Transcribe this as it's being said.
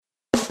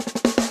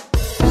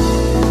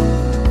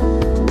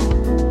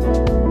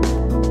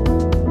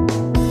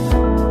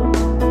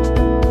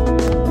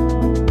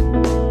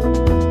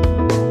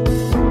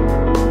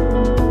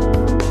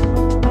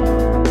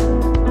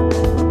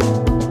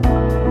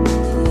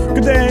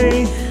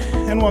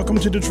and welcome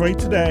to Detroit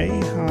Today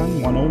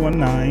on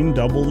 1019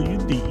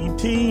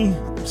 WDET.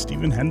 I'm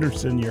Stephen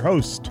Henderson, your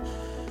host.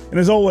 And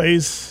as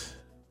always,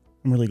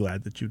 I'm really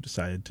glad that you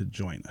decided to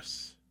join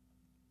us.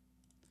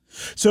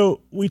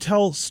 So we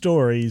tell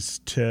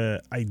stories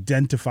to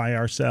identify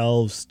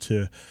ourselves,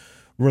 to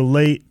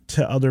relate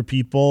to other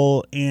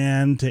people,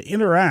 and to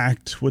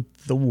interact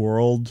with the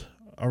world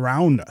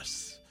around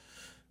us.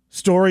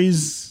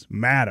 Stories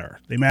matter.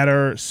 They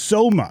matter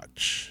so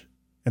much.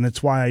 And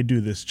it's why I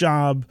do this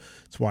job.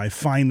 It's why I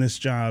find this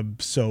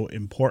job so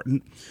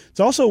important. It's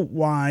also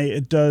why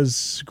it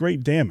does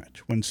great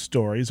damage when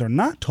stories are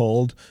not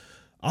told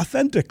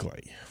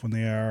authentically, when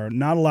they are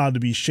not allowed to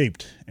be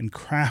shaped and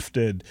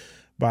crafted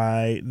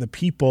by the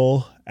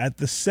people at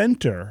the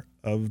center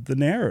of the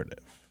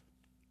narrative.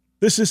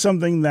 This is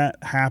something that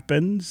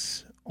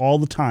happens all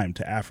the time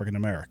to African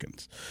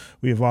Americans.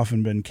 We have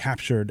often been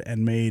captured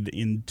and made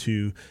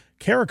into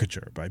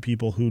caricature by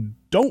people who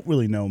don't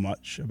really know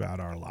much about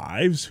our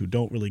lives, who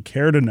don't really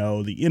care to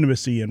know the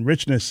intimacy and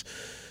richness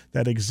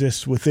that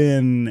exists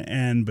within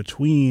and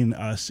between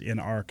us in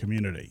our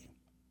community.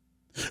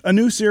 A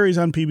new series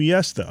on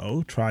PBS,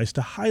 though, tries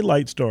to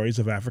highlight stories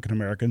of African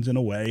Americans in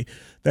a way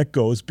that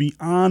goes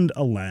beyond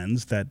a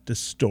lens that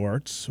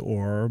distorts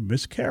or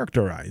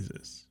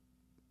mischaracterizes.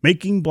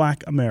 Making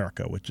Black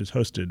America, which is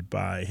hosted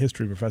by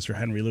history professor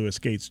Henry Louis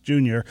Gates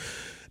Jr.,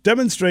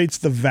 demonstrates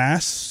the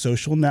vast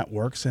social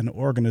networks and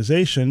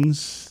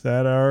organizations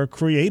that are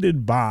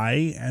created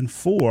by and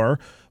for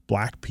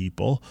Black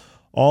people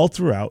all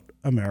throughout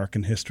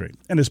American history.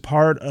 And as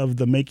part of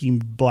the Making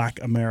Black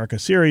America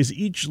series,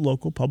 each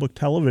local public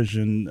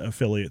television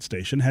affiliate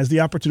station has the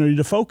opportunity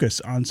to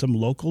focus on some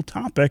local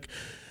topic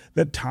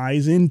that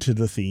ties into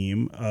the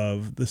theme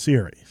of the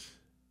series.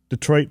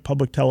 Detroit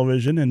Public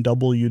Television and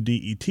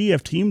WDET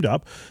have teamed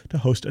up to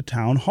host a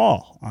town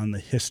hall on the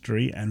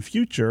history and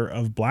future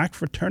of Black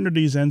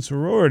fraternities and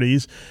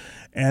sororities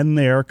and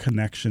their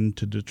connection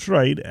to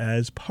Detroit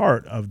as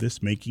part of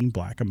this Making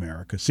Black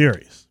America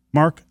series.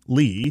 Mark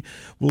Lee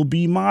will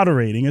be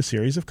moderating a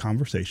series of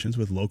conversations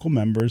with local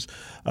members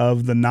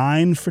of the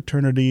 9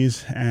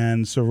 fraternities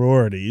and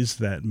sororities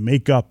that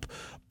make up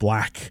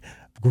Black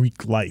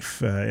Greek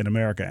life in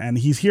America. And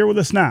he's here with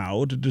us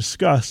now to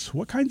discuss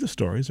what kinds of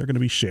stories are going to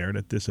be shared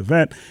at this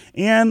event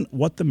and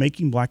what the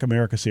Making Black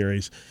America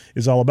series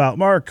is all about.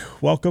 Mark,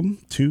 welcome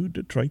to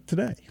Detroit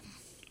Today.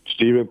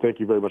 Stephen, thank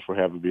you very much for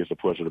having me. It's a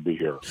pleasure to be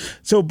here.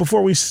 So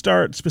before we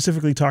start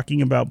specifically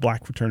talking about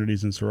Black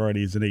fraternities and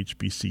sororities and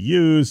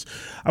HBCUs,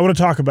 I want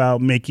to talk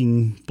about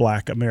Making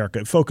Black America.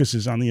 It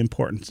focuses on the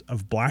importance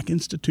of Black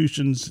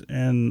institutions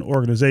and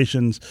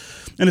organizations,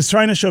 and it's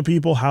trying to show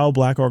people how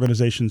Black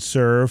organizations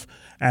serve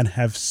and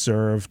have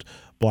served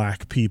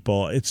Black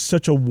people. It's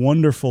such a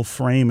wonderful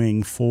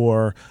framing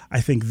for,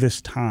 I think,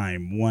 this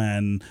time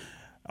when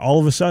all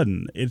of a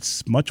sudden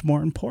it's much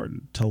more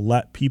important to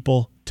let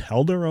people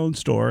tell their own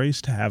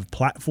stories, to have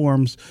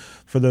platforms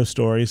for those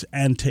stories,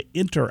 and to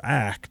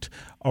interact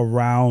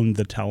around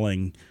the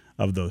telling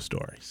of those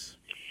stories.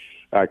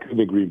 I couldn't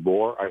agree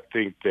more. I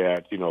think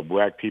that,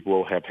 Black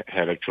people have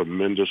had a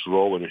tremendous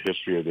role in the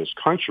history of this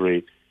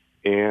country,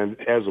 and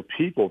as a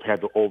people have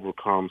had to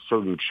overcome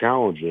certain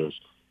challenges.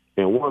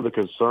 And one of the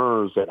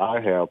concerns that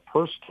I have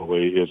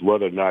personally is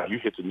whether or not you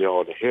hit the nail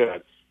on the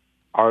head.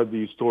 Are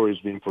these stories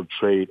being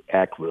portrayed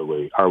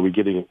accurately? Are we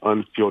getting an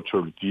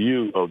unfiltered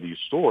view of these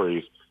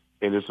stories?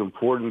 And it's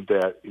important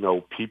that,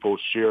 people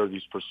share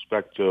these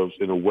perspectives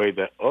in a way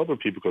that other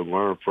people can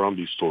learn from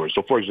these stories.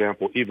 So, for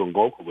example, even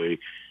locally,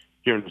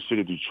 here in the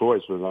city of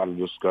Detroit, there's a lot of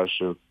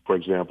discussion, for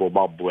example,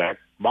 about Black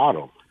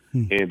Bottom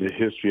and the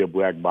history of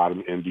Black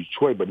Bottom in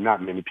Detroit, but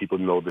not many people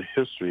know the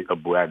history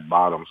of Black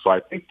Bottom. So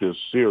I think this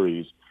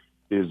series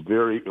is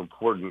very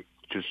important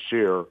to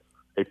share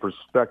a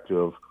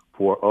perspective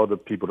for other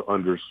people to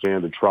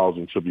understand the trials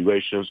and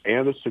tribulations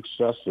and the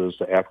successes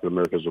that African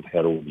Americans have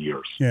had over the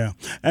years. Yeah,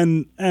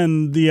 and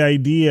the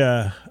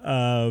idea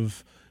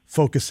of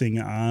focusing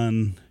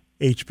on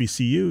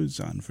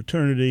HBCUs, on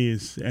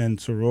fraternities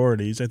and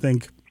sororities, I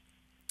think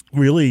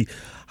really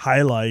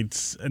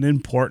highlights an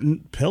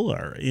important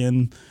pillar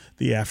in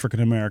the African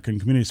American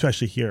community,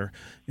 especially here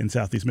in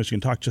Southeast Michigan.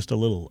 Talk just a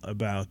little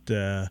about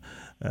the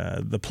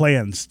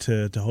plans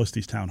to host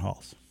these town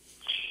halls.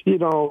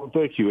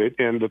 Thank you.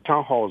 And the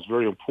town hall is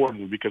very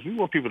important because we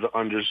want people to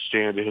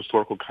understand the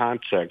historical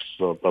context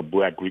of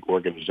Black Greek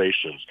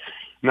organizations.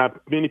 Not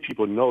many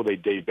people know they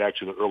date back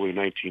to the early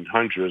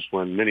 1900s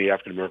when many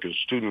African-American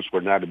students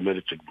were not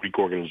admitted to Greek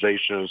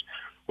organizations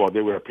while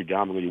they were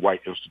predominantly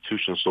white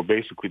institutions. So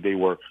basically they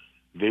were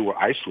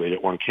isolated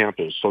on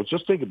campus. So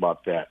just think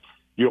about that.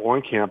 You're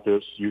on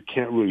campus. You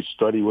can't really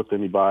study with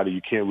anybody.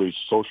 You can't really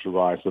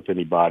socialize with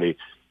anybody.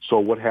 So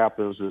what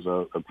happens is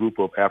a group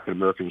of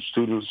African-American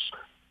students,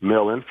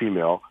 male and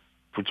female,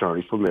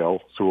 fraternities for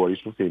male, sororities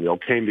for female,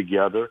 came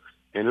together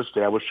and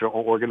established their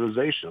own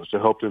organizations to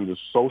help them to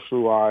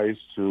socialize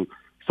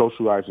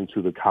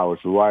into the college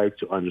life,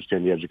 to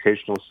understand the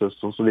educational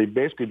system. So they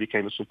basically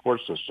became a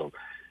support system.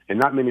 And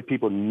not many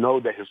people know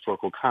that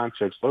historical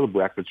context of the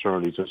Black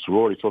fraternities and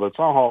sororities. So the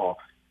town hall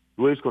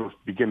really is going to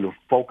begin to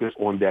focus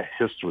on that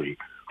history,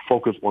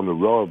 focus on the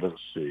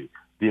relevancy,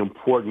 the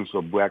importance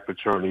of Black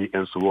fraternity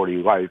and sorority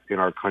life in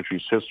our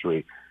country's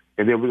history.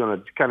 And then we're going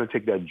to kind of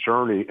take that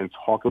journey and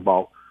talk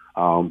about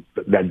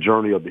that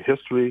journey of the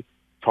history,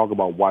 talk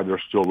about why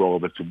they're still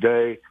relevant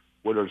today,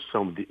 what are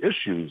some of the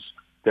issues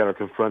that are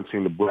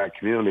confronting the Black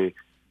community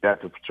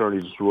that the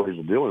fraternities and sororities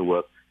are dealing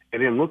with,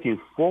 and then looking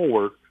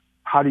forward,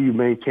 how do you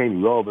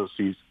maintain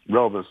relevancy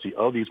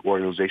of these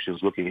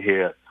organizations looking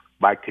ahead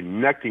by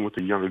connecting with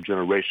the younger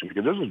generation?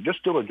 Because there's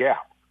still a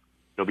gap,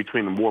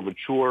 between the more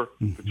mature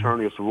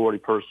fraternity or sorority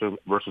person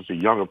versus a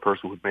younger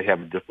person who may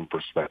have a different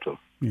perspective.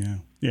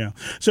 Yeah.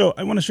 So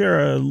I want to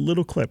share a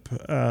little clip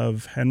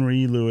of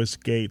Henry Louis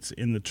Gates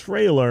in the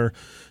trailer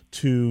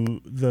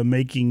to the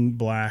Making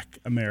Black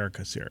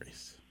America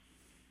series.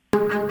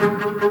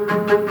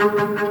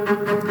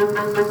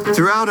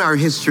 Throughout our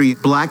history,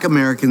 Black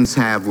Americans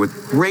have,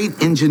 with great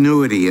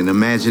ingenuity and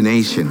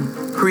imagination,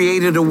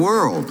 created a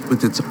world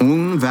with its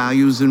own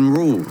values and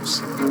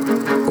rules.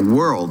 A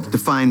world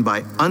defined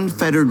by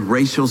unfettered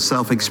racial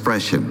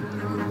self-expression.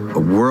 A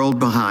world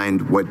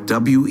behind what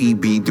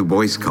W.E.B. Du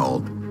Bois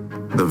called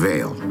the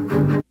veil.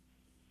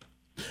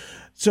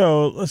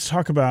 So let's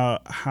talk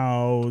about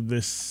how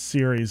this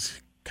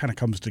series kind of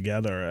comes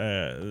together.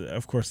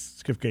 Of course,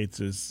 Skip Gates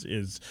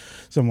is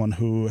someone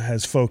who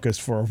has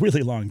focused for a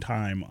really long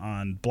time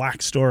on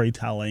Black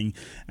storytelling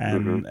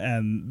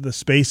and the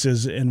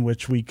spaces in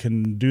which we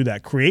can do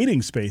that,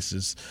 creating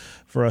spaces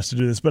for us to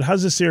do this. But how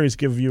does this series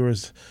give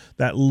viewers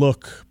that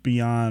look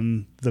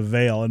beyond the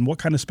veil, and what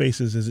kind of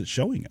spaces is it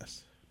showing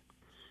us?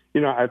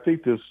 I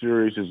think this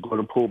series is going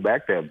to pull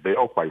back that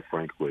veil, quite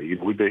frankly.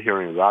 We've been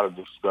hearing a lot of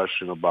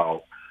discussion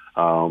about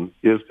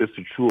is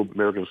the true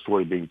American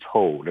story being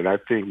told? And I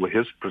think what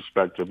his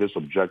perspective, his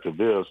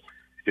objective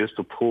is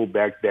to pull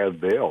back that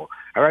veil.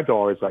 I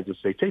always like to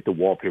say, take the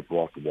wallpaper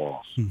off the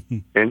walls.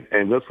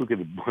 And let's look at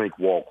the blank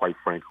wall, quite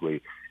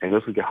frankly, and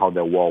let's look at how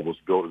that wall was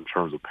built in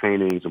terms of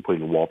paintings and putting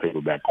the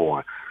wallpaper back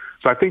on.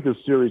 So I think the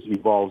series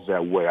evolves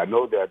that way. I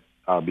know that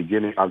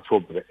beginning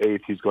October the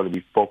 8th, he's going to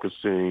be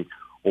focusing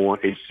on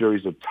a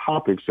series of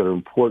topics that are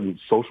important,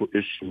 social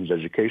issues,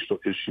 educational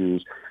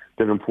issues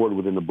that are important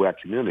within the Black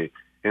community.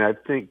 And I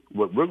think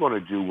what we're going to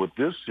do with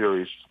this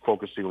series,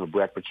 focusing on the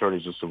Black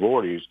fraternities and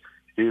sororities,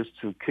 is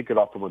to kick it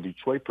off from a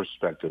Detroit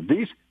perspective.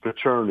 These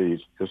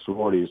fraternities and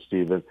sororities,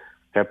 Stephen,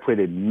 have played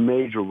a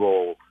major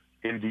role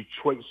in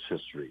Detroit's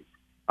history.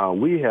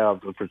 We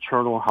have the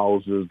fraternal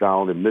houses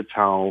down in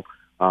Midtown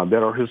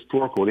that are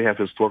historical. They have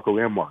historical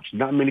landmarks.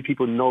 Not many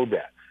people know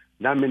that.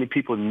 Not many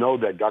people know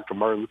that Dr.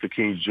 Martin Luther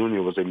King Jr.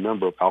 was a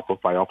member of Alpha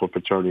Phi Alpha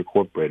Fraternity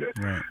Incorporated.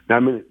 Right.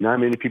 Not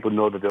many people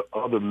know that there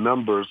are other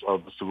members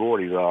of the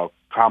sororities.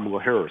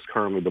 Kamala Harris,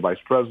 currently the vice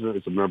president,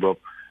 is a member of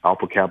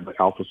Alpha Kappa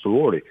Alpha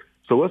sorority.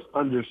 So let's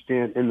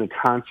understand in the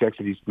context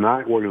that these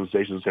 9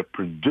 organizations have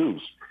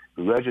produced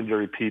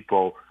legendary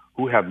people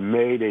who have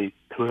made an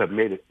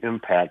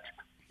impact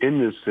in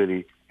this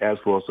city as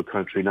well as the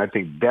country. And I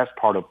think that's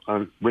part of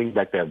bringing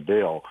back that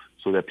veil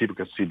so that people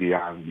can see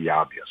beyond the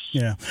obvious.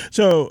 Yeah.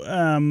 So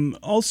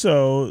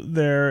also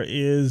there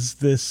is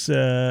this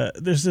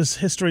there's this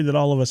history that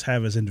all of us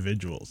have as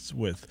individuals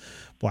with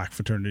Black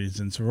fraternities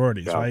and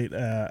sororities, right?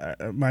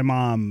 My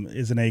mom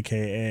is an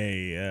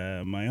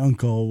AKA. My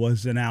uncle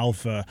was an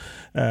Alpha.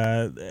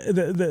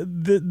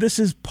 This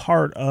is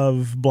part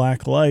of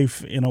Black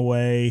life in a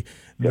way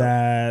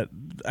that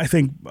I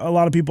think a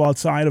lot of people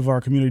outside of our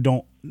community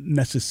don't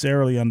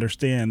necessarily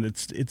understand.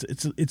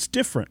 It's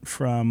different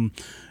from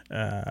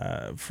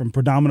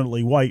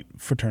predominantly white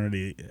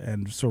fraternity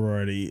and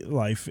sorority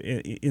life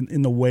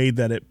in the way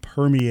that it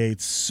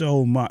permeates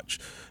so much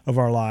of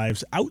our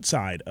lives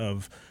outside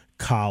of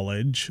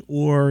college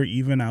or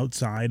even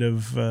outside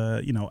of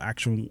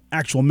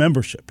actual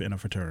membership in a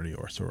fraternity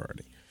or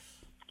sorority.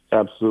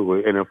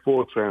 Absolutely. And in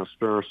full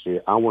transparency,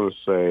 I want to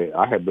say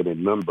I have been a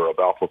member of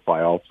Alpha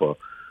Phi Alpha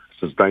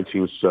since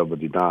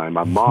 1979.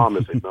 My mom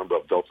is a member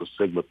of Delta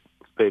Sigma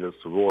Theta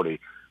sorority.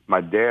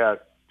 My dad,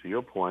 to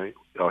your point,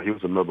 he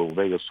was a member of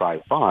Vega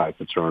Psi Phi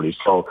fraternity.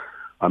 So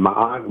my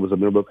aunt was a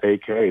member of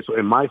AKA. So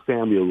in my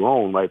family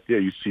alone, right there,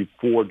 you see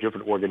 4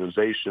 different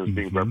organizations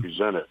being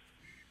represented.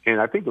 And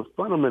I think the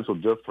fundamental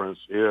difference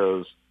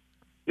is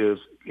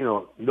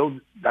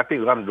I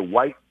think a lot of the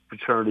white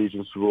fraternities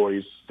and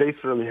sororities, they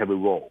certainly have a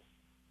role,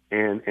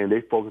 and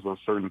they focus on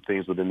certain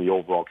things within the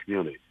overall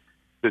community.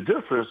 The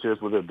difference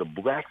is within the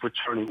Black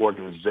fraternity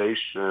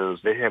organizations,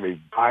 they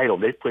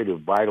played a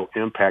vital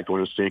impact on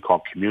this thing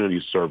called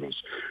community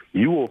service.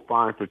 You will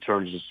find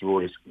fraternities and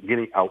sororities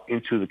getting out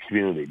into the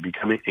community,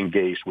 becoming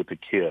engaged with the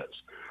kids,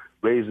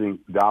 raising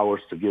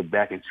dollars to give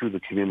back into the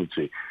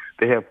community.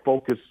 They have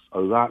focused a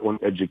lot on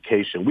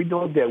education. We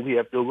know that we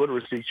have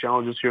illiteracy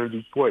challenges here in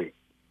Detroit.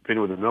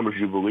 Depending on the numbers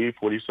you believe,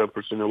 47%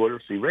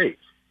 illiteracy rate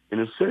in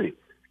the city.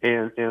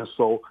 And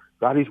so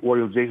a lot of these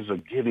organizations are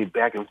giving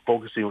back and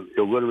focusing on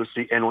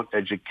illiteracy and on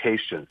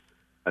education.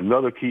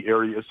 Another key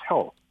area is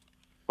health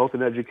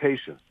and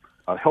education.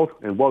 Health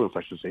and wellness,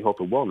 I should say, health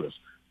and wellness.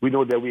 We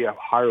know that we have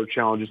higher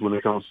challenges when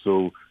it comes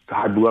to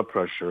high blood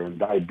pressure and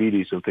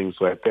diabetes and things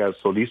like that.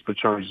 So these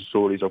fraternity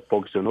sororities are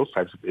focused on those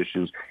types of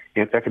issues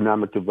and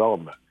economic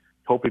development,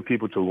 helping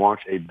people to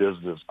launch a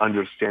business,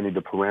 understanding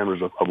the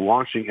parameters of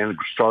launching and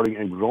starting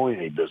and growing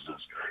a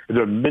business. And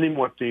there are many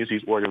more things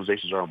these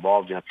organizations are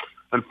involved in.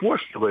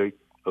 Unfortunately,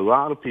 a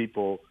lot of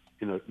people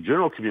in the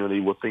general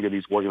community will think of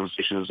these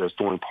organizations as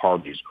throwing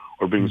parties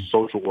or being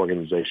social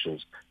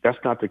organizations. That's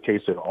not the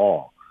case at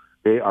all.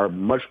 They are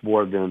much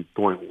more than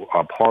throwing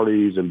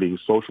parties and being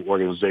social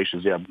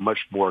organizations. They are much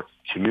more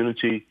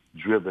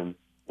community-driven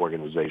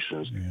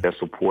organizations that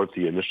support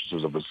the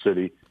initiatives of the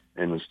city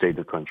and the state and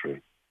the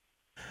country.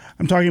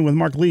 I'm talking with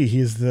Mark Lee. He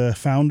is the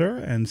founder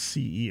and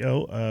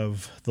CEO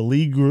of the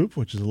Lee Group,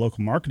 which is a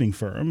local marketing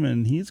firm,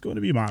 and he's going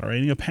to be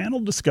moderating a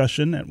panel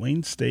discussion at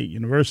Wayne State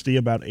University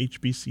about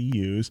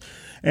HBCUs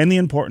and the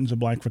importance of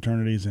Black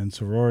fraternities and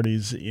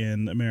sororities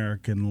in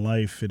American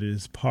life. It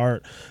is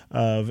part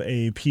of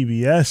a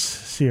PBS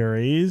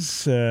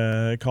series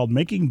called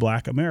Making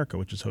Black America,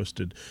 which is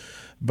hosted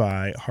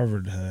by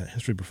Harvard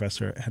history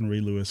professor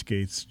Henry Louis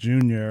Gates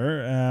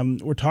Jr.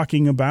 We're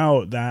talking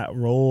about that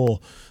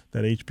role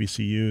that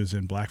HBCUs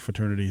and Black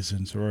fraternities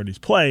and sororities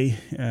play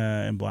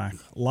in Black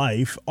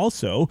life.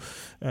 Also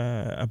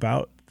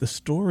about the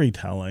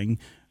storytelling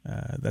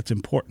that's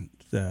important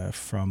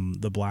from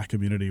the Black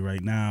community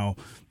right now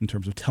in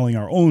terms of telling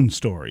our own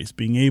stories,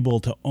 being able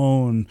to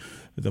own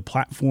the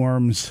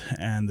platforms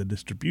and the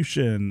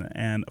distribution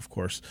and, of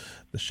course,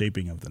 the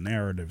shaping of the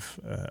narrative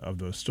of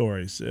those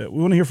stories. We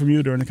want to hear from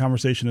you during the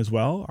conversation as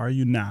well. Are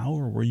you now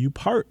or were you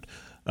part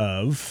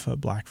of a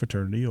Black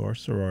fraternity or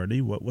sorority?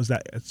 What was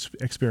that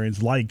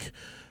experience like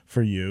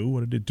for you?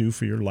 What did it do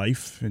for your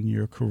life and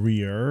your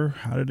career?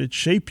 How did it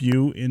shape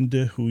you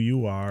into who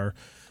you are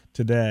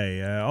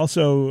today?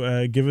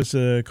 Also, give us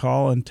a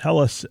call and tell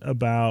us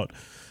about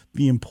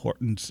the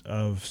importance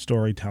of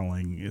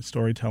storytelling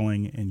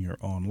in your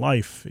own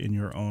life, in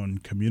your own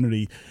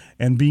community,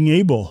 and being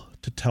able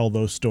to tell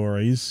those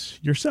stories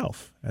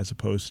yourself as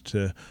opposed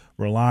to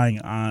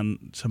relying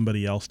on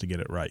somebody else to get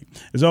it right.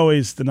 As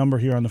always, the number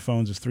here on the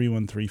phones is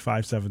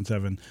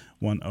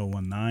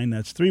 313-577-1019.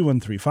 That's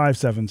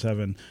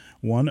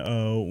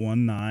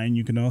 313-577-1019.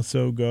 You can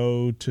also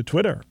go to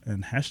Twitter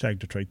and hashtag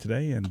Detroit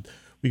Today, and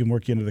we can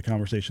work you into the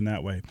conversation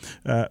that way.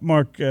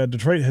 Mark,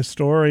 Detroit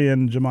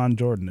historian Jamon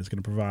Jordan is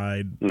going to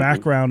provide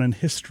background and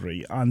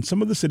history on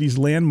some of the city's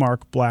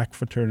landmark Black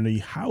fraternity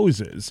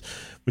houses,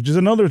 which is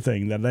another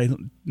thing that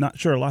I'm not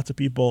sure lots of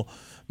people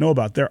know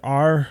about. There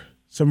are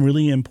some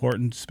really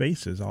important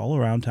spaces all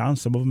around town,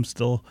 some of them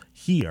still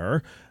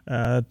here.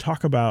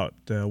 Talk about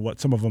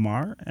what some of them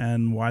are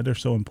and why they're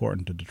so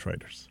important to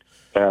Detroiters.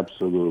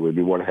 Absolutely. I'd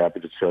be more than happy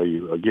to tell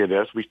you. Again,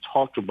 as we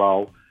talked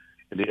about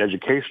in the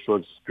educational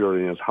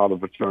experience, how the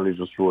fraternities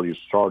and sororities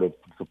started,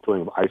 the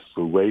feeling of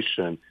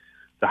isolation.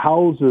 The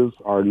houses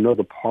are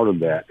another part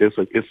of that.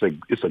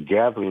 It's a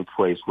gathering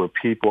place where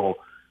people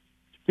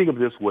think of it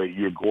this way: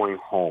 you're going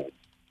home.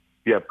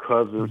 You have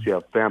cousins, you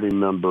have family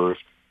members,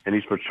 and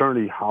these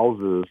fraternity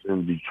houses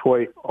in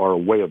Detroit are a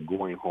way of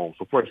going home.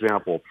 So, for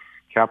example,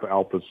 Kappa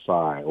Alpha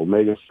Psi,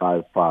 Omega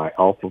Psi Phi,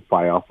 Alpha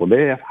Phi Alpha,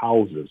 they have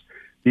houses.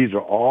 These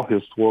are all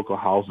historical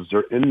houses.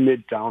 They're in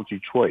Midtown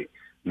Detroit,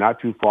 not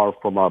too far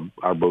from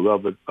our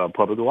beloved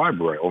public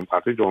library. I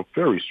think they're on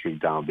Ferry Street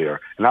down there,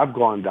 and I've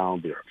gone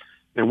down there.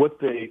 And what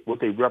they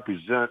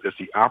represent is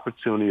the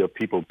opportunity of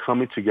people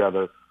coming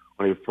together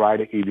on a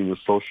Friday evening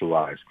to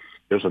socialize.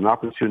 There's an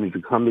opportunity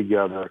to come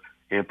together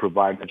and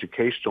provide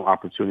educational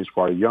opportunities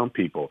for our young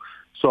people.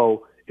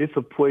 So it's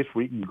a place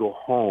where you can go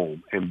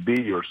home and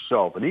be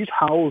yourself. And these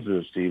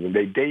houses, Stephen,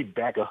 they date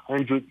back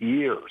 100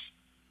 years,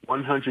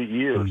 100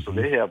 years. Mm-hmm. So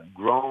they have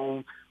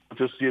grown with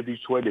the city of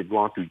Detroit. They've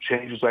gone through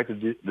changes like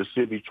the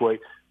city of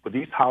Detroit. But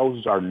these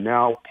houses are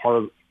now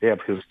they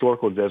have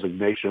historical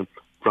designation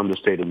from the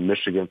state of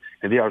Michigan,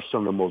 and they are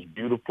some of the most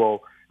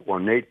beautiful,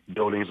 ornate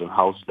buildings and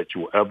houses that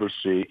you will ever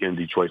see in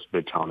Detroit's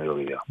Midtown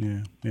area.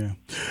 Yeah.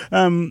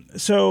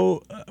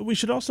 So we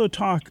should also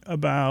talk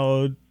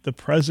about the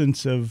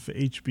presence of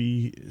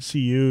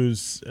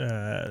HBCUs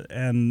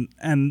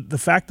and the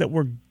fact that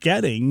we're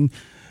getting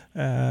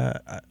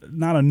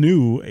not a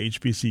new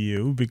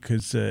HBCU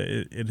because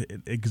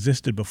it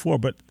existed before,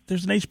 but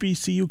there's an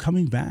HBCU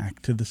coming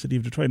back to the city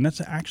of Detroit, and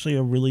that's actually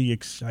a really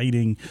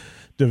exciting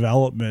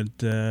development.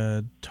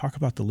 Talk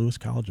about the Lewis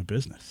College of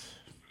Business.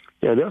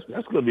 Yeah, that's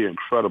going to be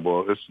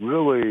incredible. It's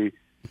really,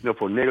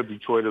 for native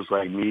Detroiters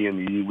like me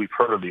and you, we've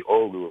heard of the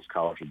old Lewis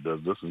College of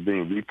Business. It's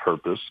being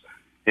repurposed,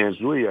 and it's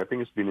really, I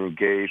think it's been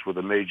engaged with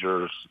a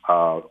major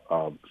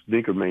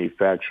sneaker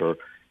manufacturer,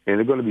 and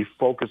they're going to be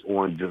focused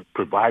on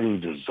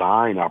providing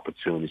design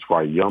opportunities for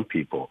our young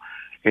people.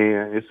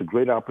 And it's a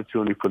great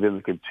opportunity for them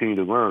to continue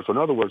to learn. So in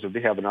other words, if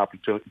they have an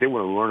opportunity, they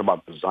want to learn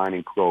about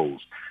designing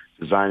clothes,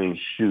 designing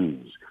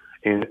shoes,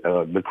 and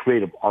the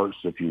creative arts,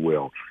 if you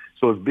will.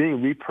 So it's being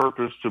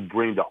repurposed to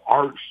bring the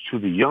arts to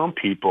the young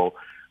people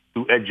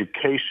through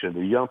education.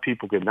 The young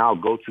people can now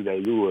go to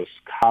that Lewis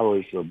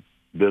College of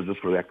Business,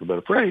 for lack of a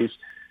better phrase,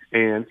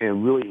 and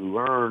really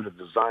learn the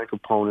design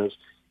components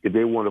if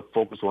they want to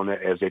focus on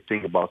that as they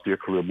think about their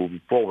career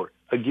moving forward.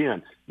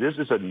 Again, this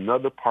is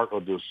another part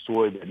of the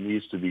story that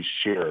needs to be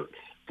shared.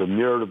 The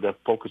narrative that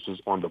focuses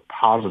on the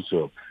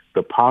positive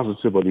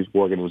of these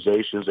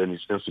organizations and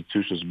these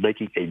institutions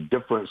making a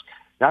difference,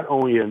 not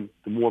only in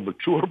the more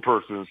mature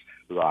person's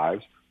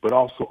lives, but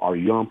also our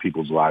young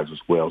people's lives as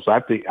well. So I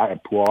think I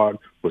applaud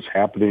what's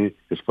happening.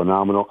 It's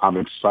phenomenal. I'm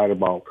excited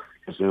about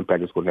its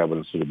impact it's going to have in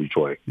the city of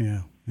Detroit.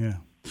 Yeah.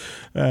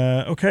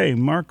 Okay,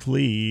 Mark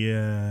Lee,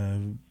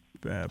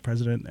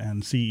 President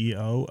and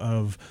CEO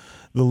of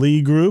the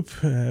Lee Group.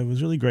 It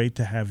was really great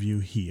to have you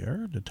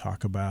here to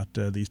talk about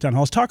these town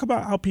halls. Talk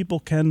about how people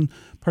can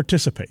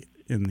participate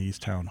in these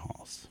town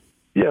halls.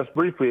 Yes,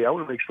 briefly, I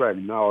want to make sure I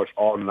acknowledge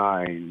all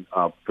 9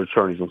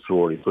 fraternities and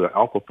sororities. So the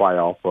Alpha Phi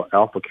Alpha,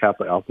 Alpha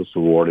Kappa Alpha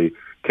sorority,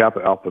 Kappa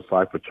Alpha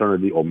Psi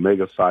fraternity,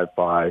 Omega Psi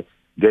Phi,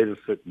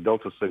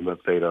 Delta Sigma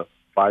Theta,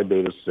 Phi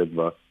Beta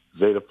Sigma,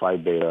 Zeta Phi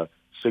Beta,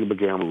 Sigma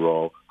Gamma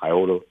Rho,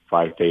 Iota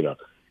Phi Theta.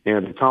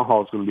 And the town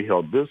hall is going to be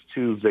held this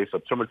Tuesday,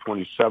 September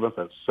 27th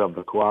at 7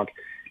 o'clock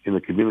in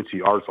the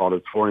Community Arts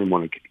Auditorium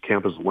on the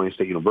campus of Wayne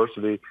State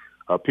University.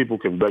 People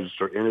can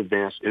register in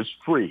advance. It's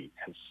free.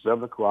 At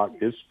 7 o'clock,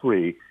 it's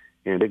free.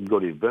 And they can go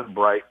to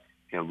Eventbrite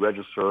and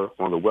register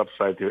on the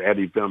website there at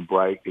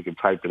Eventbrite. You can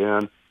type it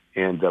in.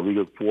 And we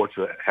look forward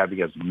to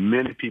having as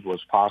many people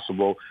as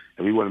possible.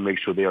 And we want to make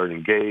sure they are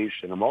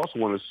engaged. And I also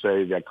want to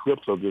say that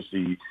clips of this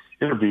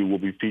interview will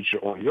be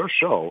featured on your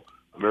show,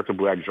 American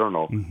Black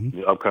Journal, in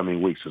the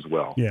upcoming weeks as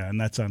well. Yeah,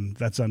 and that's on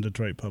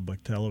Detroit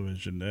Public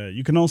Television.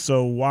 You can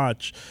also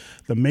watch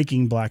the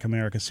Making Black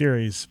America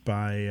series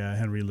by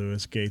Henry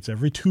Louis Gates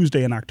every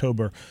Tuesday in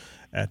October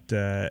at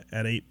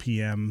 8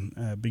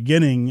 p.m.,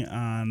 beginning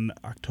on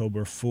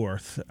October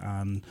 4th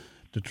on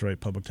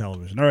Detroit Public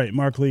Television. All right,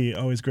 Mark Lee,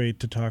 always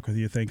great to talk with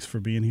you. Thanks for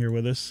being here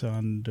with us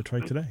on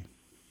Detroit Today.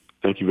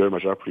 Thank you very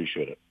much. I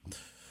appreciate it.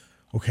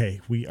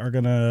 Okay, we are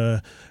going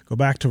to go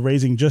back to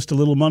raising just a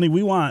little money.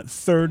 We want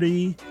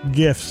 30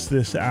 gifts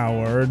this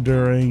hour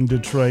during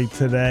Detroit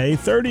Today.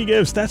 30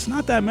 gifts, that's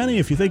not that many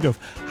if you think of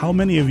how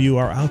many of you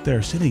are out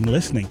there sitting,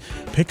 listening.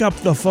 Pick up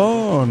the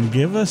phone,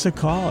 give us a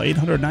call,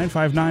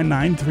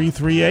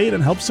 800-959-9338,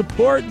 and help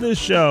support this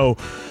show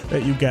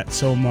that you get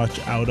so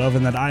much out of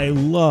and that I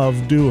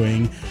love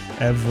doing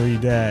every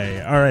day.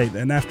 All right,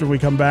 and after we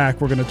come back,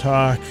 we're going to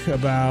talk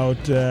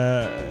about,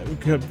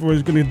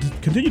 we're going to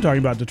continue talking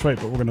about Detroit,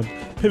 but we're going to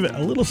pivot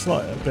a little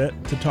bit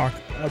to talk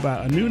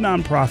about a new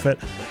nonprofit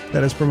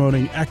that is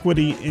promoting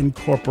equity in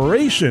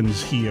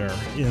corporations here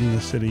in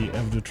the city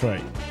of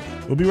Detroit.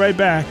 We'll be right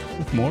back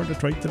with more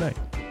Detroit Today.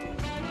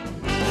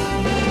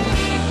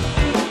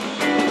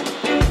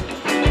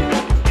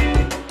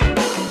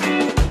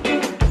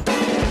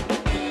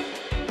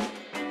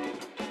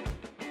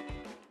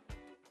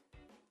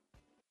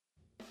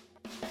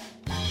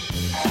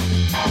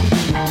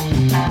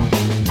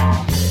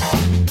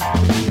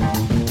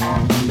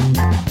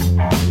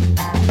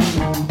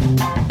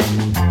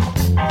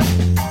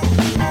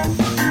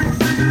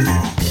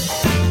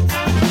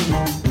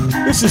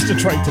 This is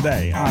Detroit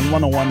Today on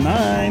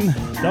 101.9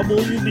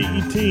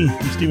 WDET.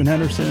 I'm Stephen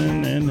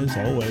Henderson, and as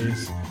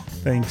always,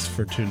 thanks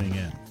for tuning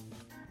in.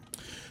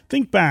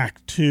 Think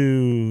back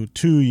to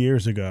 2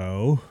 years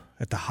ago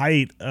at the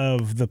height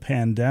of the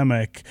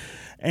pandemic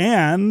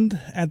and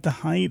at the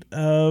height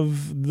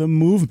of the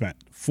movement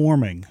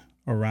forming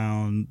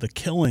around the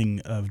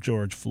killing of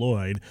George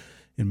Floyd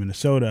in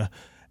Minnesota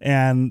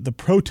and the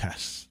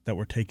protests that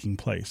were taking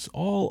place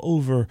all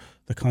over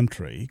the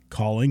country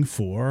calling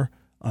for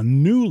a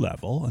new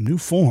level, a new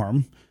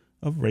form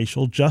of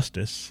racial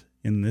justice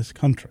in this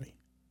country.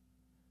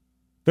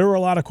 There were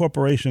a lot of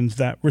corporations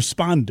that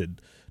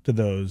responded to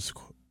those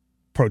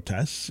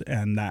protests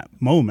and that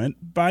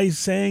moment by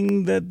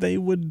saying that they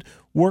would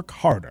work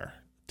harder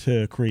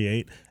to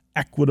create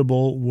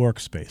equitable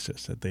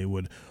workspaces, that they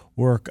would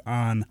work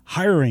on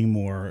hiring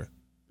more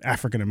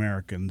African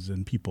Americans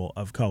and people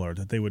of color,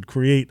 that they would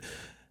create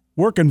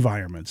work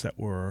environments that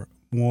were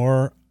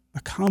more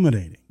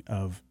accommodating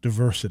of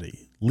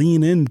diversity,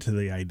 lean into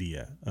the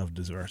idea of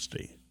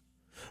diversity.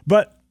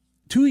 But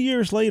 2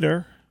 years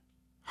later,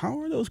 how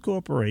are those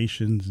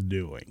corporations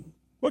doing?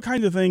 What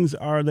kinds of things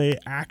are they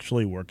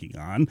actually working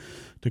on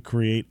to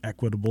create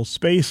equitable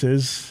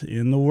spaces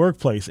in the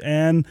workplace?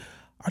 And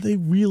are they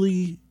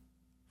really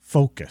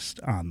focused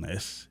on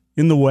this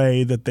in the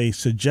way that they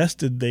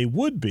suggested they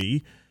would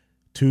be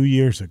 2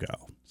 years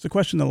ago? It's a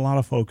question that a lot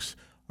of folks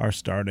are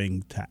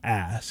starting to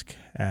ask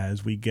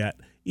as we get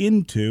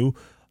into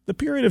the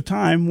period of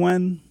time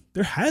when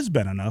there has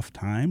been enough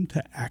time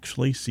to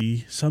actually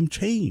see some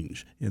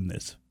change in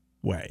this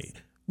way.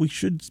 We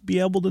should be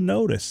able to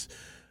notice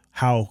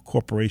how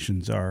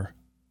corporations are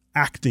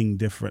acting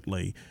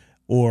differently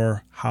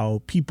or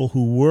how people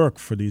who work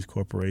for these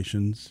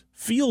corporations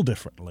feel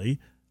differently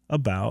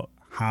about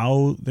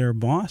how their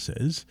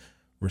bosses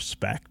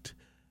respect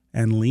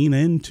and lean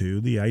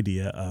into the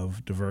idea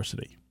of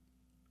diversity.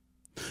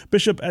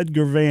 Bishop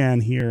Edgar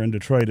Van here in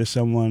Detroit is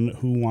someone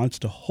who wants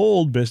to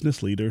hold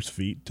business leaders'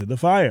 feet to the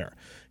fire.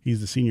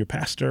 He's the senior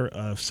pastor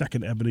of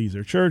Second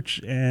Ebenezer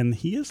Church, and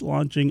he is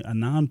launching a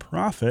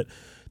nonprofit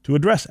to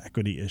address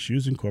equity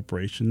issues in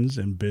corporations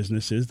and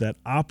businesses that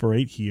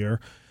operate here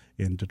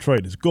in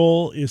Detroit. His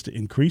goal is to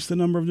increase the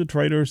number of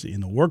Detroiters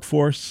in the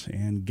workforce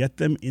and get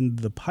them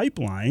into the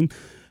pipeline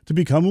to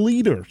become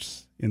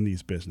leaders in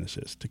these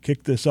businesses. To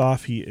kick this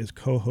off, he is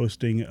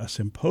co-hosting a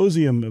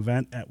symposium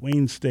event at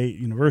Wayne State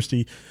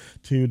University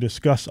to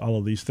discuss all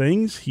of these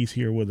things. He's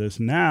here with us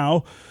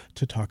now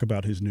to talk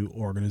about his new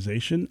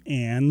organization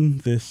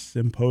and this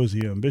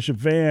symposium. Bishop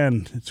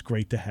Vann, it's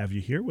great to have you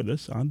here with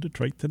us on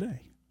Detroit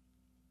Today.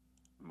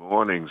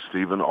 Morning,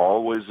 Stephen.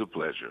 Always a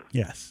pleasure.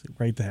 Yes,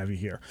 great to have you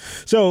here.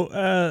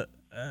 So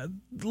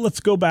let's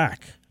go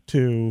back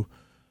to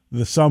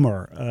the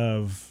summer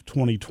of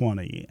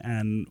 2020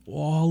 and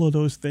all of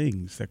those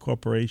things that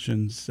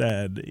corporations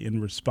said in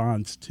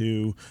response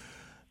to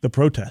the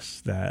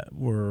protests that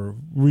were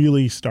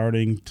really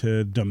starting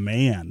to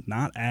demand,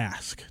 not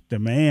ask,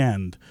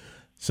 demand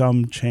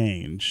some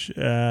change.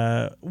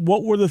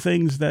 What were the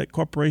things that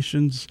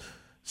corporations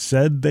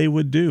said they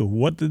would do?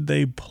 What did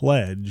they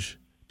pledge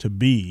to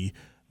be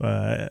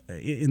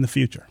in the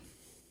future?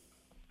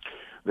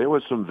 There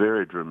were some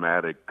very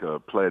dramatic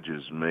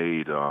pledges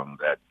made on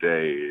that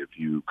day. If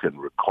you can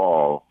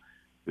recall,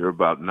 there were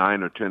about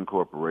 9 or 10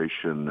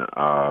 corporation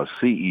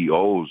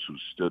CEOs who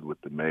stood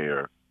with the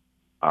mayor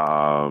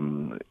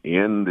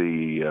in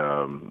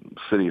the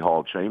City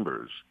Hall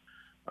chambers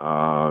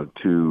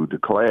to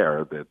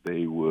declare that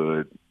they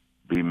would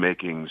be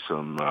making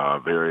some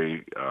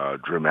very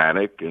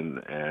dramatic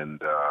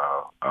and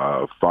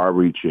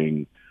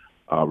far-reaching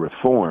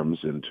reforms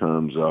in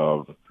terms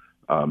of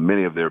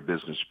many of their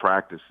business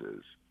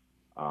practices,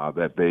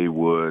 that they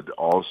would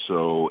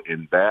also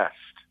invest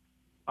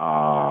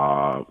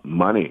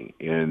money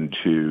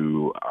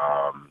into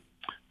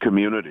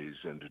communities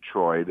in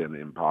Detroit and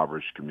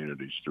impoverished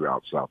communities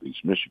throughout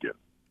Southeast Michigan.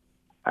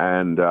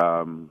 And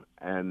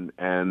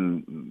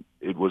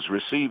it was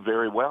received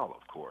very well,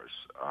 of course,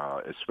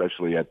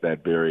 especially at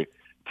that very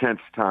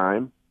tense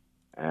time.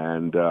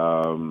 And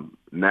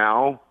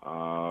now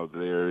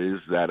there is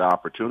that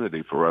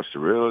opportunity for us to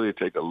really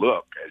take a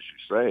look, as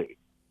you say,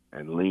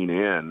 and lean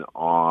in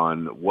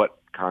on what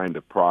kind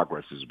of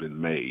progress has been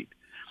made.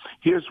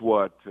 Here's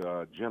what,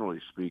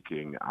 generally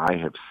speaking, I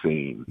have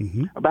seen.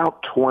 Mm-hmm.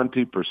 About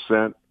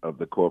 20% of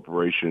the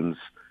corporations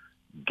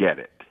get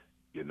it.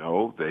 You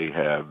know, they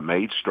have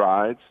made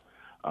strides.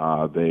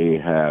 They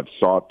have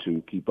sought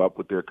to keep up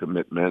with their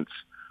commitments,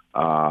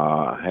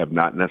 have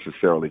not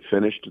necessarily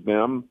finished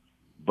them,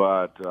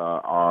 but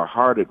are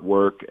hard at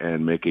work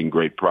and making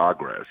great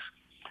progress.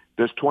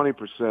 There's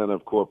 20%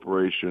 of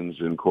corporations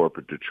in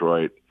corporate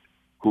Detroit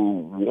who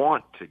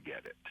want to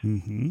get it.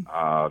 Mm-hmm.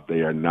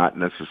 They are not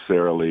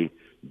necessarily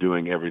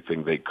doing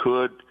everything they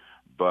could,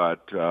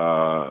 but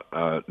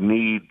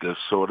need the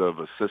sort of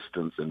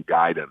assistance and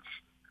guidance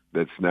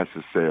that's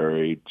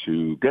necessary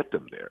to get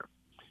them there.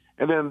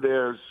 And then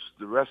there's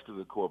the rest of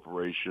the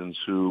corporations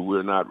who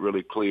we're not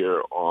really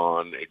clear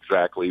on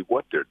exactly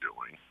what they're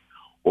doing,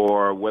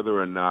 or whether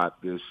or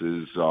not this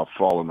is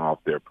fallen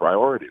off their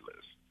priority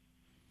list.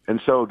 And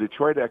so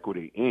Detroit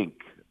Equity, Inc.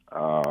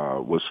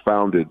 Was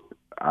founded.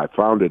 I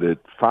founded it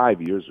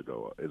 5 years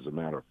ago, as a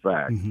matter of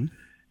fact, mm-hmm.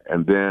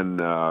 and then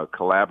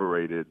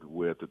collaborated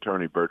with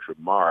attorney Bertram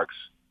Marks,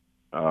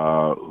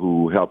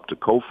 who helped to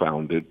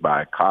co-found it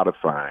by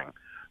codifying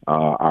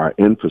our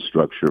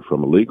infrastructure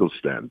from a legal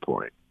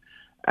standpoint.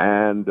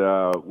 And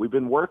we've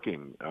been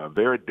working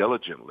very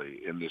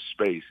diligently in this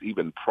space,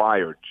 even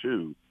prior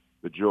to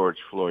the George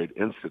Floyd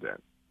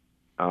incident.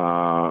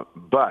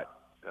 But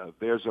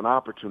there's an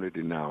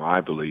opportunity now,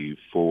 I believe,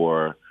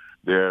 for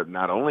there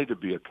not only to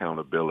be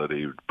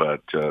accountability,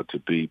 but to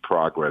be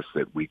progress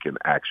that we can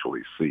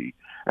actually see.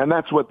 And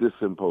that's what this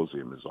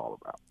symposium is all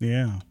about.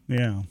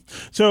 Yeah.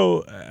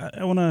 So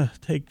I want to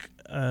take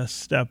a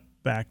step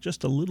back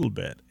just a little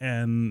bit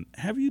and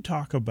have you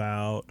talk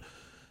about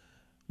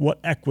what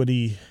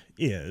equity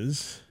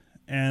is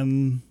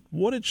and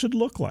what it should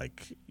look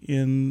like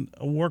in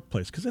a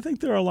workplace. Because I think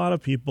there are a lot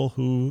of people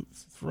who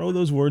throw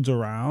those words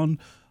around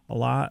a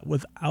lot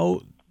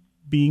without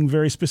being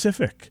very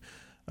specific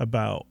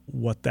about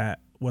what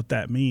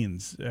that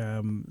means.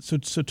 So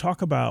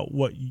talk about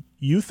what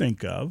you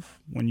think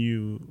of when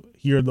you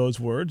hear those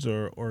words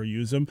or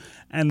use them,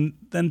 and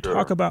then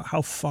talk about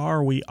how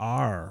far we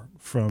are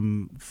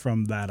from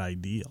that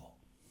ideal.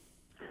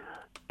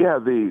 Yeah,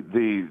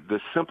 the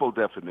simple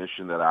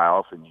definition that I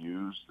often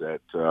use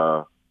that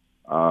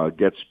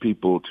gets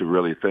people to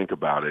really think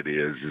about it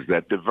is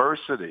that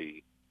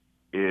diversity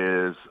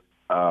is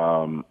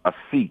a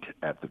seat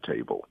at the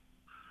table.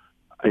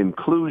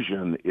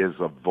 Inclusion is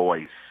a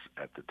voice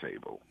at the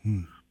table.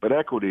 But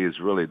equity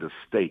is really the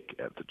stake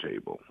at the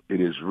table.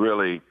 It is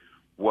really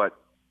what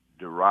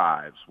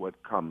derives,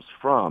 what comes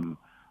from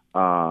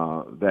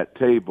that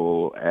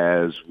table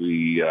as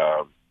we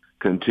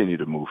continue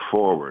to move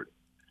forward.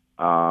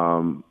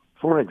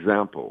 For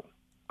example,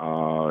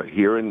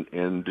 here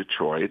in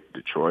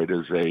Detroit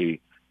is a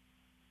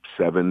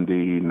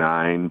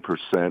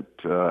 79%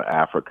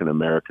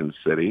 African-American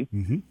city.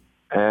 Mm-hmm.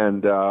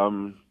 And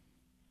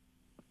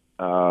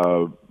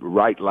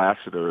Wright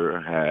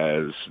Lassiter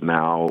has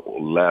now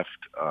left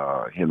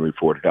Henry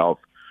Ford Health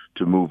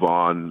to move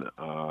on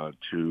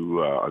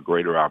to a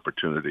greater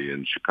opportunity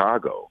in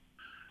Chicago.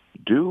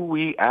 Do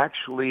we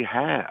actually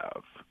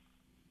have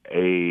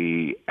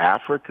a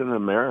African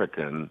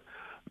American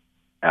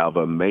as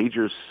a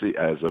major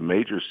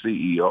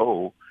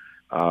CEO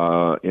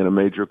in a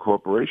major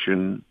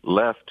corporation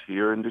left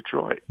here in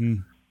Detroit?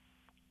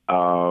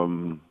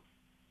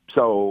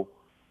 So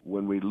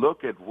when we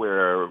look at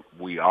where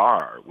we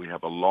are, we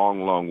have a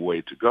long, long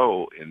way to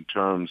go in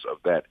terms of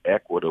that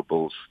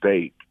equitable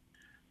stake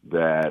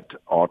that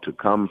ought to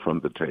come from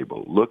the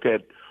table. Look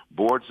at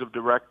boards of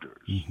directors.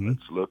 Mm-hmm.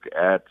 Let's look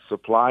at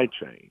supply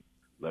chain.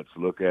 Let's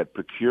look at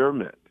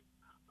procurement.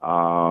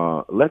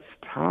 Let's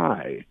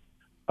tie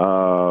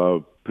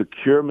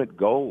procurement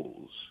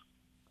goals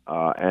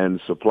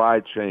and supply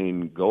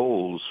chain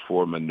goals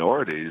for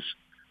minorities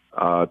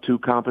to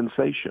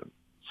compensation,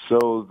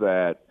 so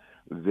that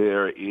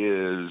there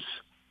is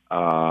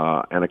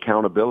an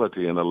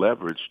accountability and a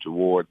leverage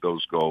toward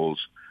those goals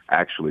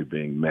actually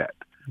being met.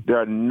 There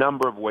are a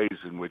number of ways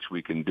in which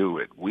we can do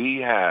it. We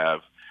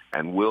have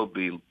and will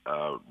be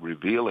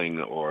revealing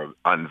or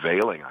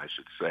unveiling, I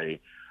should say,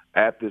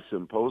 at this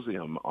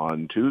symposium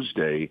on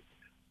Tuesday,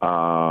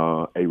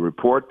 a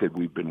report that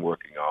we've been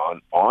working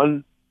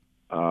on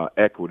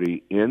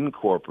equity in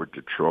corporate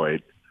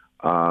Detroit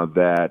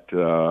that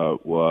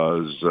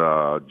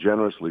was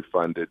generously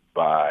funded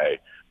by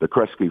the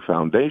Kresge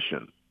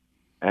Foundation.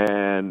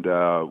 And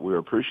we're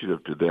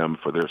appreciative to them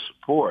for their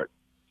support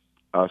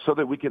so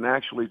that we can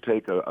actually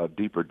take a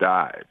deeper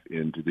dive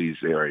into these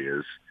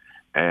areas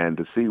and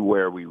to see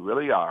where we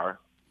really are,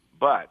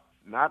 but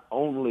not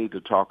only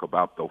to talk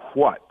about the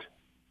what,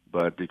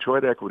 but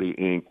Detroit Equity,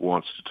 Inc.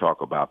 wants to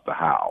talk about the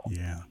how.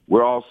 Yeah.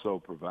 We're also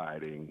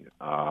providing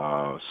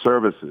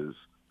services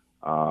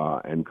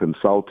and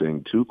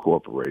consulting to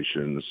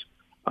corporations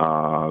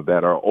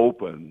that are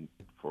open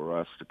for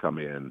us to come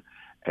in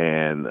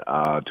and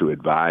to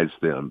advise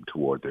them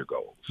toward their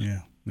goals.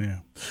 Yeah. Yeah.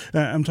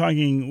 I'm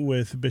talking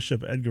with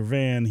Bishop Edgar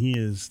Vann. He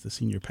is the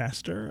senior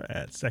pastor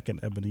at Second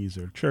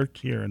Ebenezer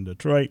Church here in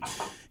Detroit.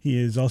 He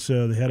is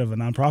also the head of a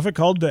nonprofit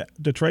called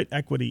Detroit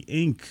Equity,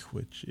 Inc.,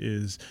 which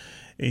is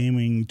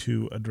aiming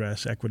to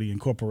address equity in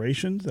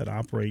corporations that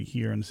operate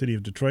here in the city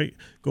of Detroit.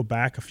 Go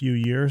back a few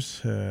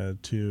years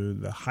to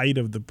the height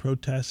of the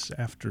protests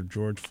after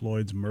George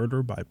Floyd's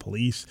murder by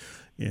police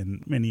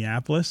in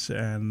Minneapolis,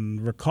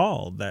 and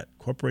recall that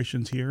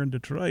corporations here in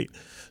Detroit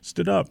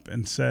stood up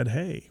and said,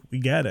 hey, we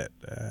get it.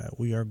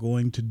 We are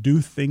going to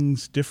do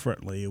things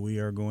differently. We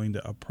are going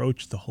to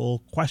approach the whole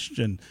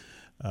question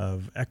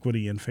of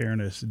equity and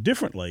fairness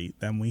differently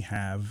than we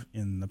have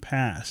in the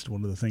past.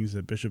 One of the things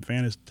that Bishop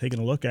Vann is taking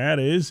a look at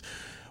is,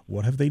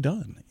 what have they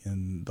done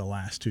in the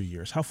last 2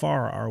 years? How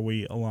far are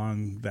we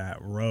along that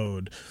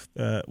road?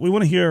 We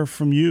want to hear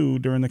from you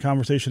during the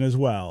conversation as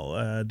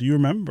well. Do you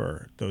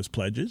remember those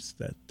pledges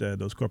that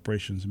those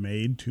corporations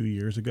made 2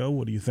 years ago?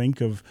 What do you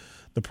think of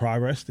the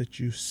progress that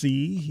you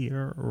see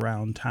here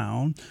around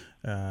town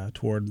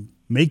toward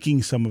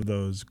making some of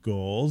those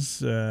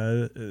goals?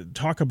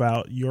 Talk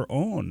about your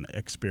own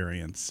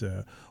experience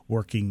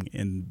working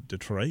in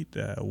Detroit,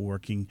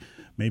 working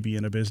maybe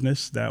in a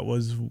business that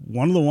was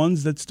one of the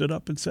ones that stood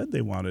up and said they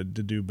wanted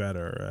to do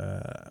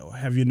better.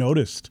 Have you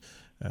noticed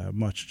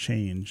much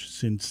change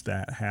since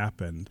that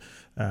happened?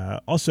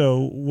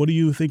 Also, what do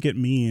you think it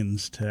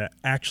means to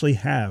actually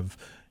have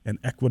an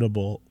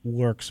equitable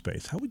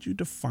workspace? How would you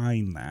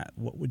define that?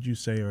 What would you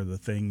say are the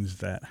things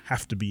that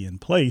have to be in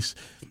place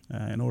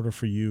in order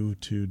for you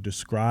to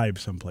describe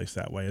someplace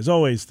that way? As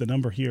always, the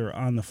number here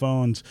on the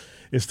phones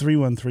is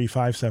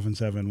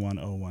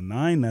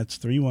 313-577-1019. That's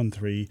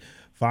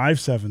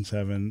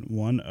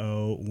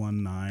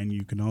 313-577-1019.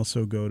 You can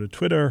also go to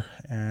Twitter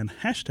and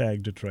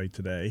hashtag Detroit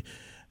Today,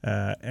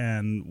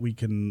 and we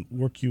can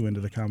work you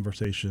into the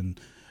conversation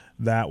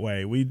that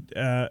way.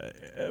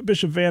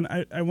 Bishop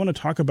Vann, I want to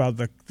talk about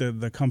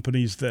the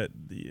companies that,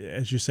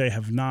 as you say,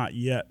 have not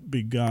yet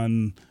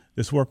begun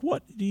this work.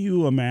 What do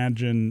you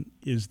imagine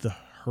is the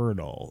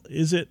hurdle?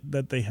 Is it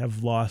that they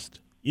have lost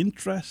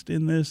interest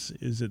in this?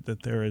 Is it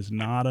that there is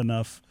not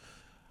enough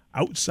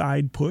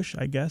outside push,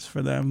 I guess,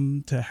 for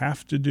them to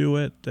have to do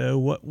it?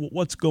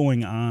 What's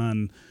going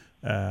on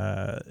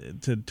to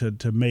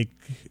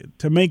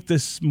make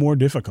this more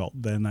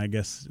difficult than I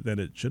guess that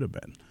it should have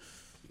been?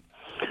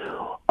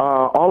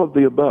 All of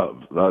the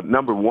above.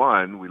 Number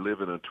one, we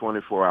live in a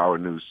 24-hour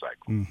news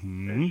cycle,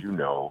 mm-hmm. as you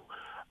know,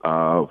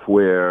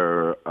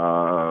 where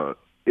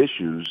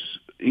issues,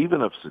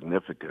 even of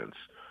significance,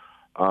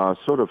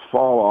 sort of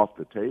fall off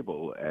the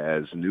table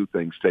as new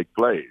things take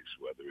place,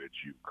 whether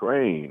it's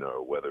Ukraine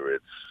or whether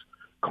it's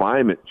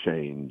climate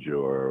change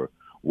or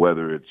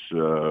whether it's,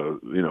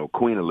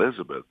 Queen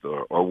Elizabeth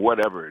or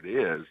whatever it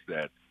is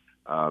that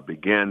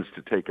begins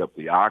to take up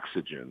the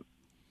oxygen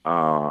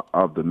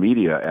of the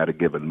media at a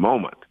given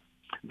moment.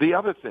 The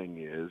other thing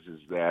is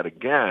that,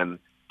 again,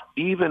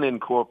 even in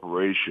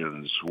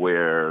corporations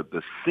where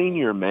the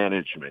senior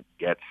management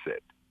gets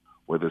it,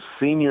 where the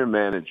senior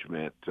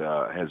management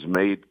has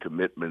made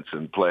commitments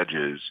and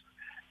pledges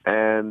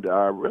and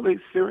are really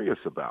serious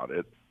about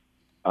it,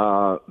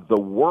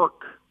 the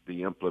work,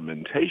 the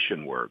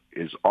implementation work,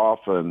 is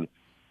often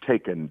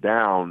taken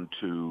down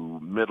to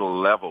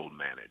middle-level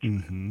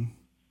management. Mm-hmm.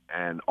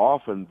 And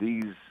often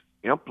these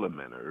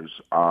implementers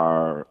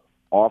are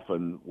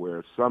often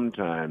where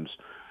sometimes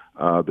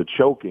the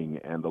choking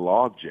and the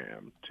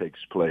logjam takes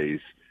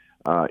place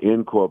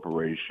in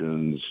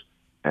corporations,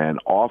 and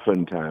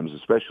oftentimes,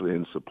 especially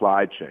in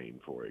supply chain,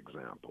 for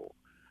example.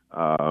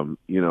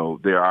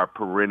 There are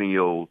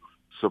perennial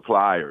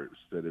suppliers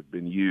that have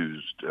been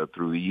used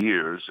through the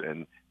years,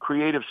 and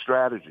creative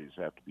strategies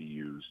have to be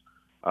used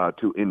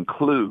to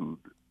include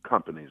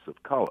companies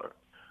of color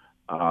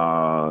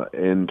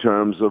in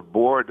terms of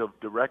board of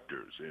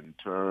directors, in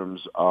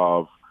terms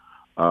of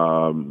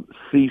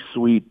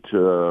C-suite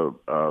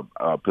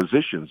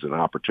positions and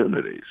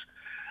opportunities.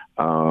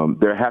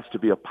 There has to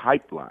be a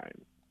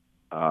pipeline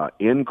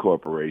in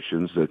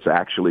corporations that's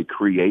actually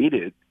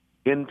created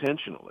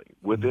intentionally,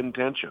 with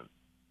intention,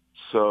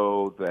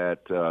 so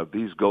that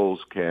these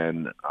goals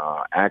can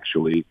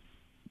actually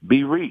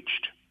be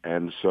reached.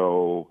 And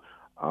so,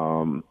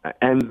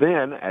 and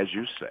then, as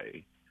you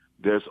say,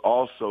 there's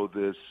also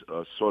this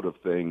sort of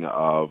thing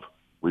of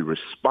we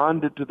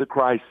responded to the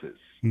crisis,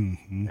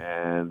 Mm-hmm.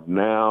 and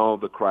now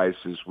the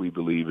crisis, we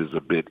believe, is a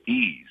bit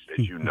eased.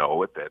 As you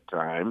know, at that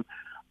time,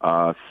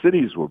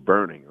 cities were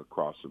burning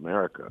across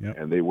America, Yep.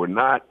 and they were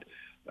not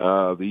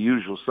the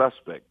usual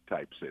suspect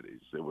type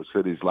cities. There were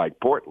cities like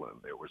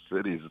Portland. There were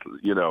cities,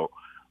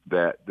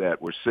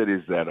 that were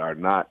cities that are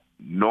not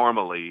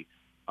normally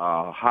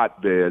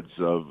hotbeds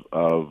of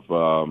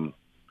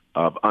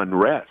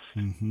unrest,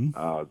 Mm-hmm.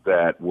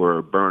 that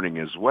were burning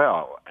as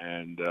well.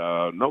 And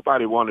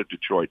nobody wanted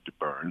Detroit to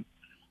burn.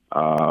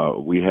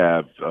 We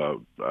have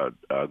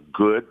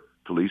good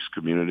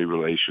police-community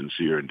relations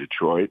here in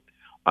Detroit,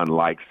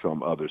 unlike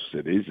some other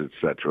cities, et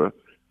cetera.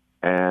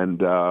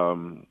 And,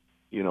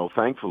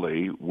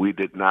 thankfully, we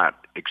did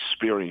not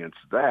experience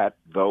that,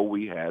 though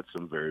we had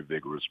some very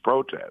vigorous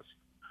protests.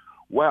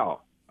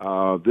 Well,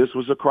 this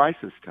was a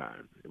crisis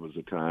time. It was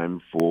a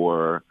time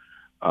for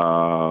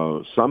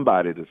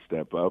somebody to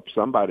step up,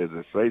 somebody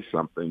to say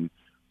something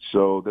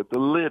so that the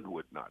lid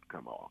would not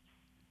come off.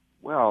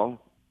 Well,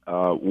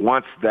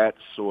 once that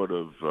sort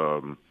of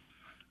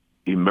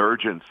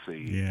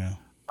emergency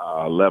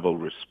level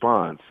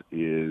response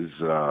is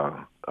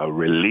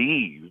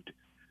relieved,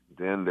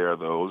 then there are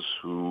those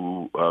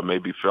who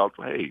maybe felt,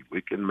 hey,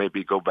 we can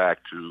maybe go back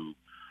to,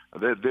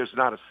 there's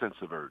not a sense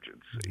of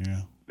urgency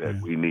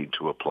that we need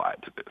to apply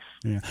to this.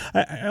 Yeah.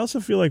 I also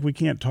feel like we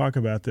can't talk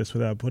about this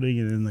without putting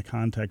it in the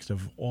context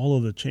of all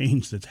of the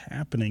change that's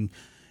happening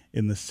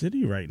in the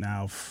city right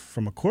now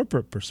from a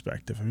corporate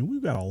perspective. I mean,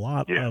 we've got a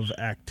lot of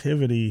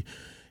activity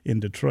in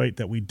Detroit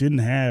that we didn't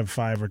have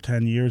 5 or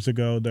 10 years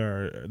ago.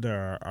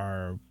 There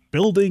are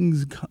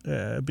buildings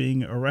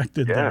being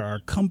erected. Yes. There are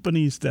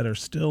companies that are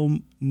still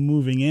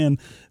moving in.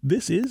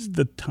 This is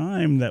the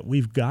time that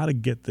we've got to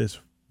get this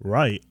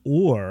right,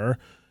 or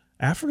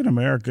African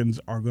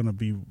Americans are going to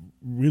be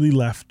really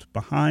left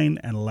behind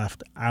and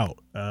left out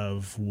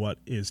of what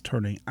is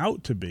turning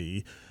out to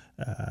be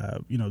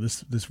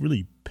this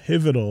really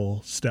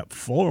pivotal step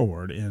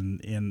forward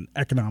in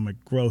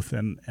economic growth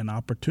and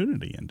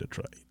opportunity in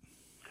Detroit.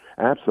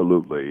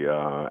 Absolutely.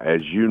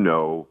 As you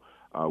know,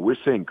 we're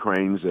seeing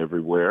cranes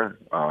everywhere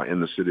in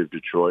the city of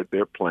Detroit.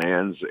 There are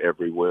plans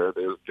everywhere.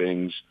 There are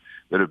things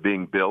that are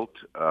being built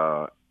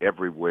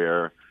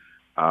everywhere.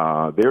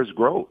 There's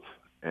growth,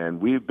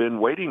 and we've been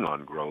waiting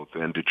on growth,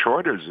 and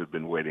Detroiters have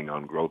been waiting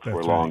on growth for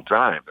a long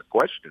time. The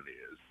question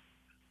is,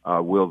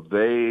 will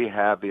they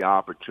have the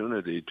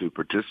opportunity to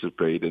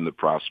participate in the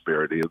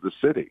prosperity of the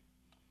city?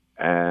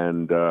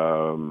 And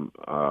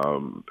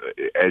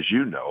as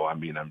you know, I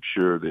mean, I'm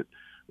sure that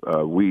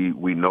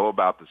we know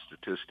about the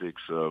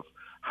statistics of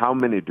how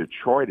many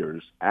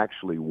Detroiters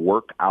actually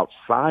work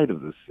outside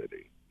of the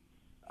city,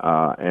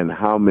 and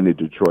how many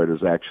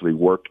Detroiters actually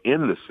work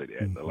in the city.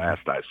 And the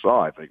last I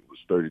saw, I think it was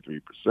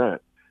 33%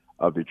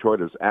 of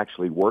Detroiters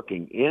actually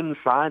working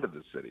inside of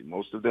the city,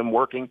 most of them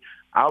working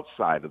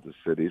outside of the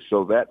city.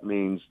 So that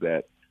means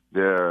that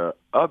there are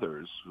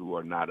others who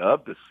are not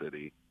of the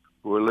city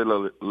who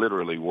are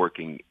literally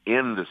working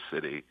in the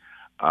city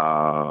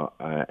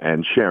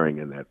and sharing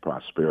in that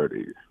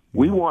prosperity.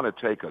 We want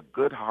to take a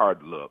good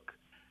hard look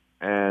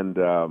and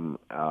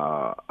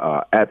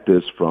at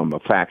this from a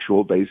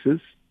factual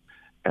basis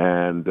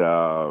and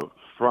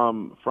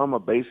from a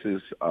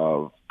basis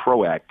of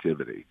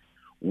proactivity.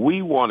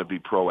 We want to be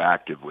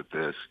proactive with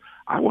this.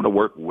 I want to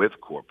work with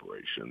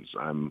corporations.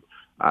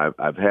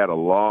 I've had a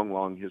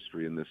long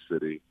history in this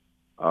city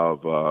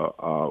of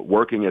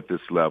working at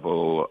this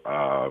level.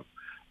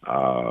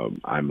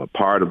 I'm a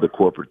part of the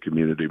corporate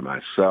community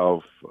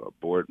myself, a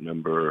board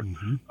member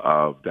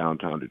of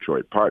Downtown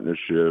Detroit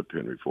Partnership,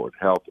 Henry Ford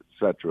Health,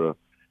 etc.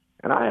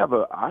 And I have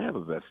a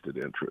vested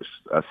interest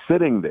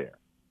sitting there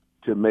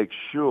to make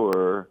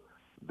sure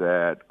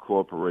that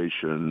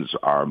corporations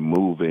are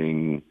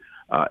moving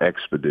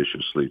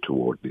expeditiously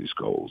toward these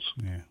goals.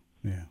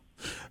 Yeah.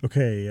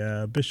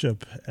 Okay,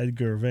 Bishop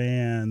Edgar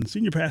Vann,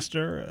 Senior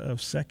Pastor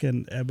of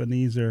Second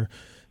Ebenezer.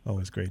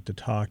 Always great to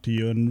talk to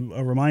you. And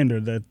a reminder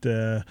that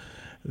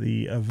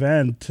the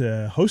event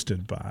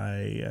hosted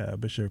by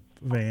Bishop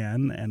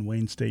Vann and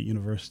Wayne State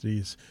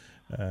University's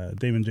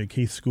Damon J.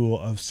 Keith School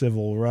of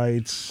Civil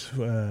Rights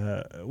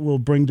will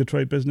bring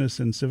Detroit business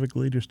and civic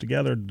leaders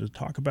together to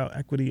talk about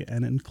equity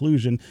and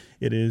inclusion.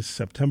 It is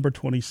September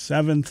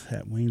 27th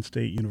at Wayne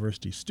State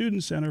University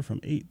Student Center from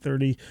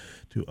 8:30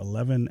 to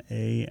 11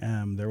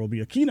 a.m. There will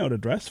be a keynote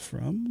address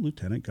from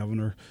Lieutenant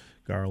Governor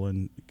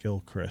Garland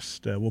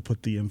Gilchrist. We'll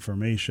put the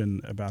information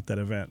about that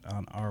event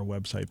on our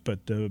website.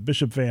 But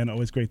Bishop Vann,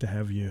 always great to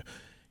have you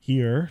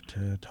here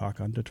to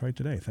talk on Detroit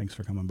Today. Thanks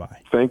for coming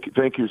by. Thank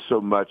you so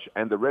much.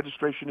 And the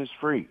registration is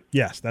free.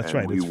 Yes, that's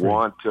right. We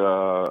want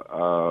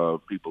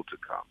people to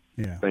come.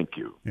 Yeah. Thank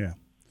you. Yeah.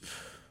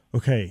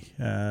 Okay,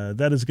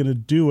 that is going to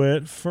do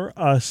it for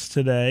us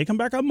today. Come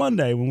back on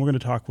Monday when we're going to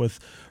talk with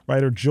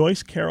writer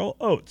Joyce Carol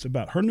Oates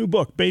about her new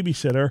book,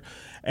 Babysitter,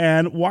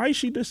 and why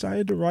she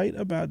decided to write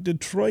about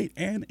Detroit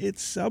and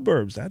its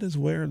suburbs. That is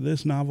where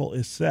this novel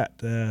is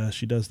set.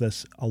 She does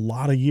this a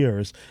lot of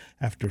years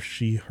after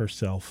she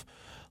herself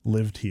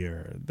lived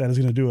here. That is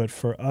going to do it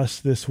for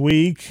us this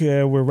week.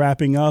 We're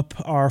wrapping up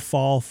our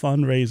fall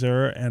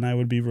fundraiser, and I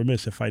would be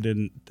remiss if I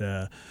didn't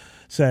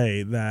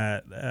say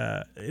that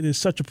it is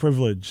such a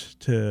privilege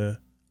to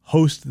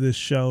host this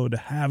show, to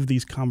have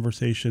these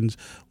conversations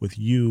with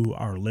you,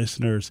 our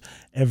listeners,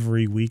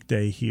 every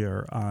weekday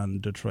here on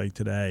Detroit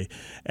Today.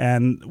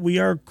 And we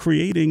are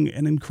creating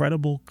an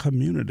incredible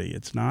community.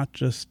 It's not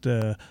just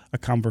a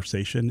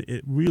conversation.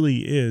 It really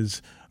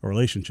is a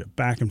relationship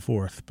back and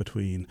forth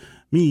between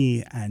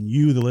me and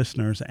you, the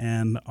listeners,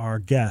 and our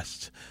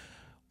guests.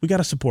 We got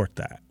to support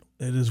that.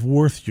 It is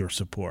worth your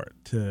support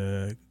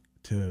to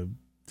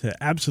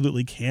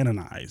absolutely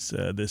canonize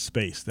this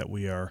space that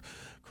we are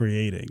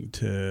creating,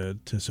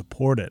 to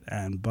support it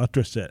and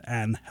buttress it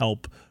and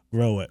help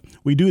grow it.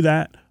 We do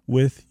that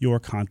with your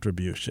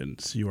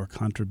contributions. Your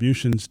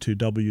contributions to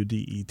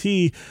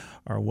WDET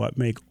are what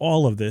make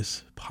all of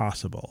this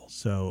possible.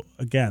 So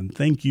again,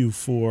 thank you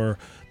for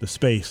the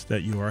space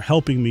that you are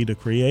helping me to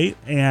create,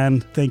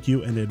 and thank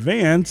you in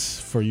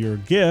advance for your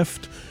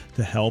gift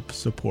to help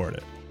support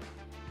it.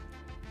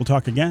 We'll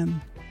talk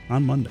again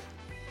on Monday.